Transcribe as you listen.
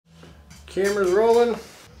Camera's rolling.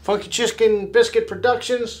 Funky Chicken Biscuit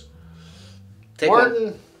Productions. Take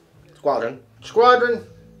Martin one. Squadron.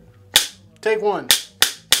 Take one.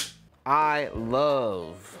 I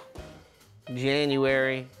love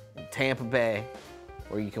January in Tampa Bay,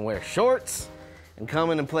 where you can wear shorts and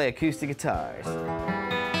come in and play acoustic guitars.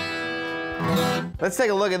 Let's take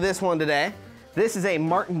a look at this one today. This is a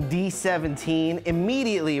Martin D-17,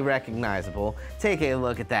 immediately recognizable. Take a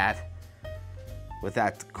look at that with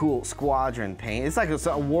that cool Sqaudron paint. It's like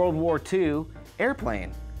a World War II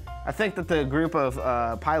airplane. I think that the group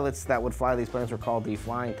of pilots that would fly these planes were called the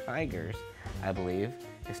Flying Tigers, I believe,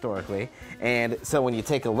 historically. And so when you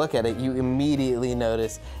take a look at it, you immediately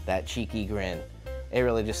notice that cheeky grin. It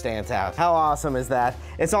really just stands out. How awesome is that?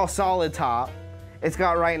 It's all solid top. It's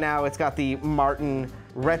got, right now, it's got the Martin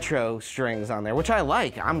retro strings on there, which I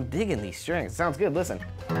like. I'm digging these strings. It sounds good, listen.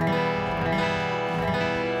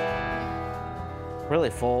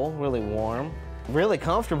 Really full, really warm, really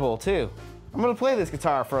comfortable too. I'm gonna play this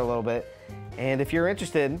guitar for a little bit, and if you're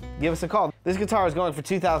interested, give us a call. This guitar is going for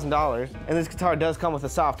 $2,000, and this guitar does come with a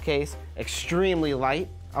soft case, extremely light.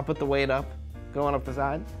 I'll put the weight up, going up the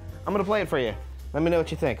side. I'm gonna play it for you. Let me know what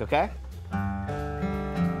you think, okay?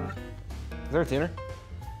 Is there a tuner?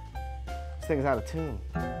 This thing's out of tune.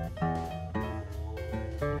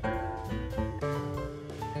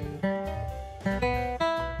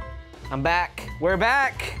 I'm back. We're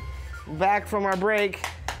back. Back from our break.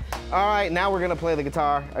 All right, now we're gonna play the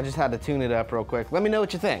guitar. I just had to tune it up real quick. Let me know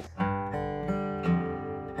what you think.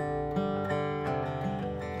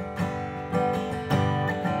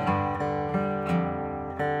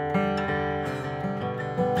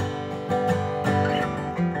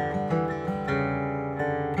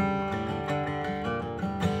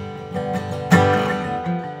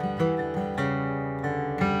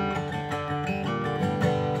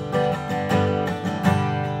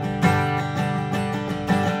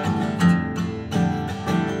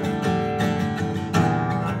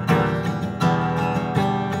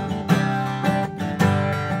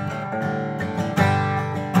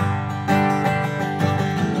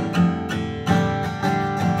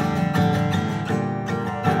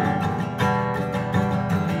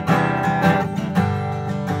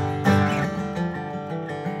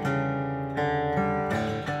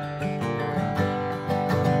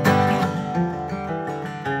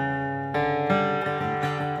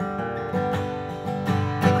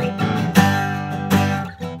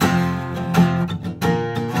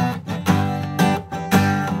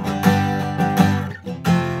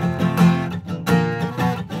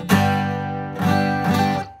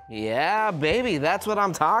 Yeah, baby, that's what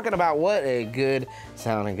I'm talking about. What a good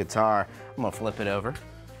sounding guitar. I'm gonna flip it over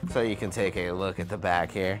so you can take a look at the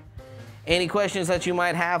back here. Any questions that you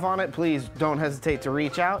might have on it, please don't hesitate to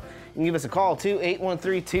reach out. You can give us a call to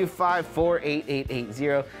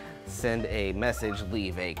 813-254-8880. Send a message,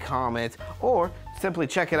 leave a comment, or simply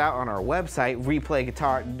check it out on our website,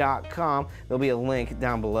 replayguitar.com. There'll be a link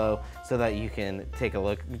down below so that you can take a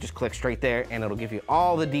look. You just click straight there and it'll give you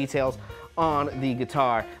all the details on the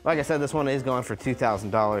guitar. Like I said, this one is going for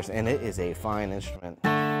 $2,000 and it is a fine instrument.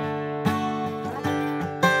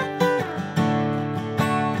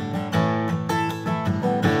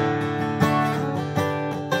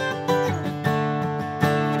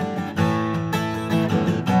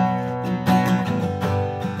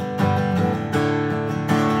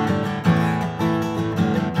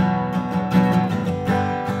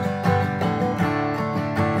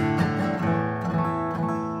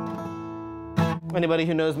 Anybody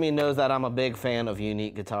who knows me knows that I'm a big fan of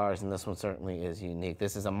unique guitars, and this one certainly is unique.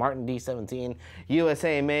 This is a Martin D-17,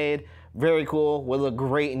 USA made, very cool, will look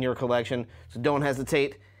great in your collection, so don't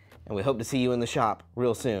hesitate, and we hope to see you in the shop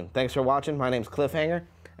real soon. Thanks for watching. My name's Cliffhanger,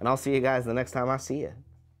 and I'll see you guys the next time I see you.